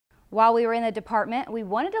While we were in the department, we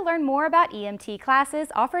wanted to learn more about EMT classes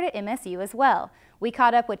offered at MSU as well. We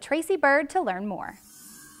caught up with Traci Byrd to learn more.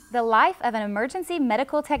 The life of an emergency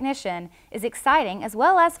medical technician is exciting as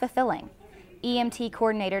well as fulfilling. EMT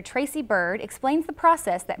coordinator Traci Byrd explains the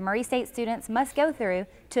process that Murray State students must go through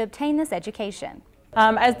to obtain this education.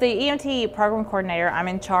 As the EMT program coordinator, I'm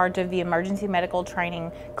in charge of the emergency medical training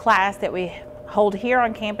class that we hold here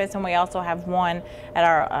on campus, and we also have one at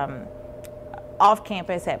our off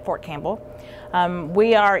campus at Fort Campbell.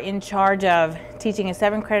 We are in charge of teaching a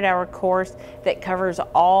 7-credit-hour course that covers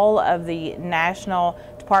all of the National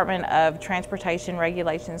Department of Transportation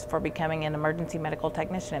regulations for becoming an emergency medical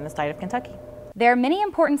technician in the state of Kentucky. There are many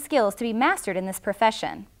important skills to be mastered in this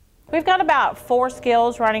profession. We've got about 4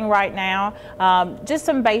 skills running right now, just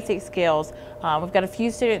some basic skills. We've got a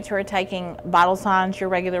few students who are taking vital signs, your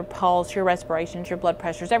regular pulse, your respirations, your blood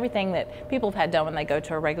pressures, everything that people have had done when they go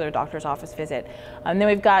to a regular doctor's office visit. And then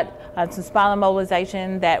we've got some spinal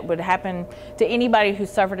immobilization that would happen to anybody who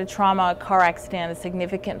suffered a trauma, a car accident, a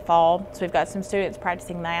significant fall. So we've got some students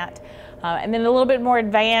practicing that. And then a little bit more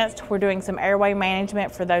advanced, we're doing some airway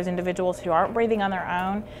management for those individuals who aren't breathing on their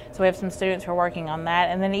own. So we have some students who are working on that.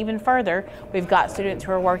 And then even further, we've got students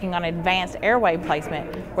who are working on advanced airway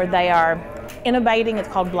placement, where they are intubating. It's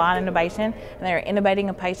called blind intubation, and they're intubating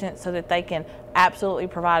a patient so that they can absolutely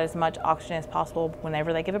provide as much oxygen as possible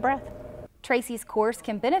whenever they give a breath. Traci's course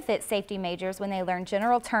can benefit safety majors when they learn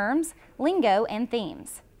general terms, lingo, and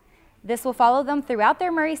themes. This will follow them throughout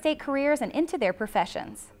their Murray State careers and into their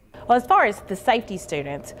professions. Well, as far as the safety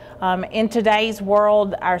students, in today's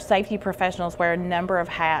world, our safety professionals wear a number of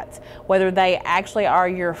hats, whether they actually are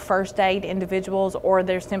your first aid individuals or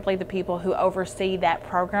they're simply the people who oversee that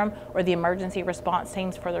program or the emergency response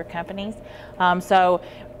teams for their companies. So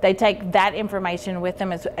they take that information with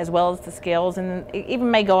them as well as the skills, and it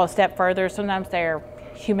even may go a step further. Sometimes they're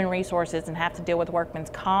human resources and have to deal with workman's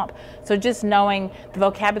comp. So just knowing the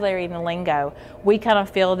vocabulary and the lingo, we kind of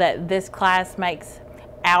feel that this class makes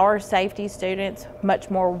our safety students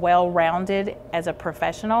much more well-rounded as a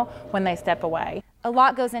professional when they step away. A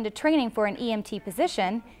lot goes into training for an EMT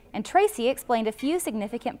position, and Traci explained a few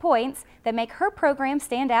significant points that make her program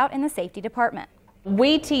stand out in the safety department.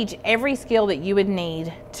 We teach every skill that you would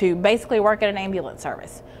need to basically work at an ambulance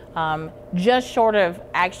service, just short of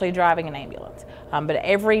actually driving an ambulance. But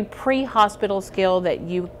every pre-hospital skill that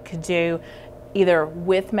you could do either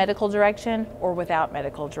with medical direction or without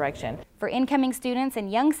medical direction. For incoming students and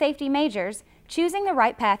young safety majors, choosing the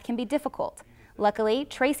right path can be difficult. Luckily,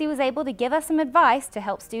 Traci was able to give us some advice to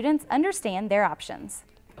help students understand their options.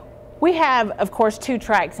 We have, of course, 2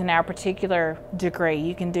 tracks in our particular degree.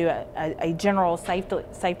 You can do a general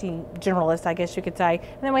safety generalist, I guess you could say,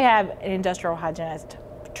 and then we have an industrial hygienist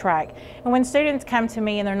track. And when students come to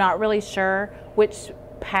me and they're not really sure which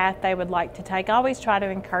path they would like to take, I always try to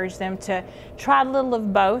encourage them to try a little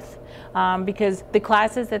of both, because the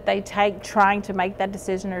classes that they take trying to make that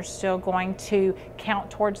decision are still going to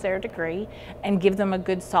count towards their degree and give them a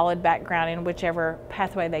good solid background in whichever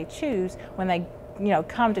pathway they choose when they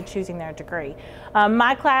come to choosing their degree.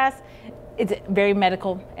 My class, it's very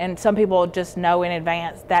medical, and some people just know in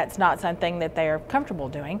advance that's not something that they are comfortable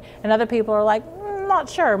doing, and other people are like, not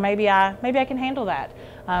sure, maybe I can handle that.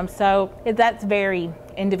 So that's very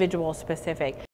individual specific.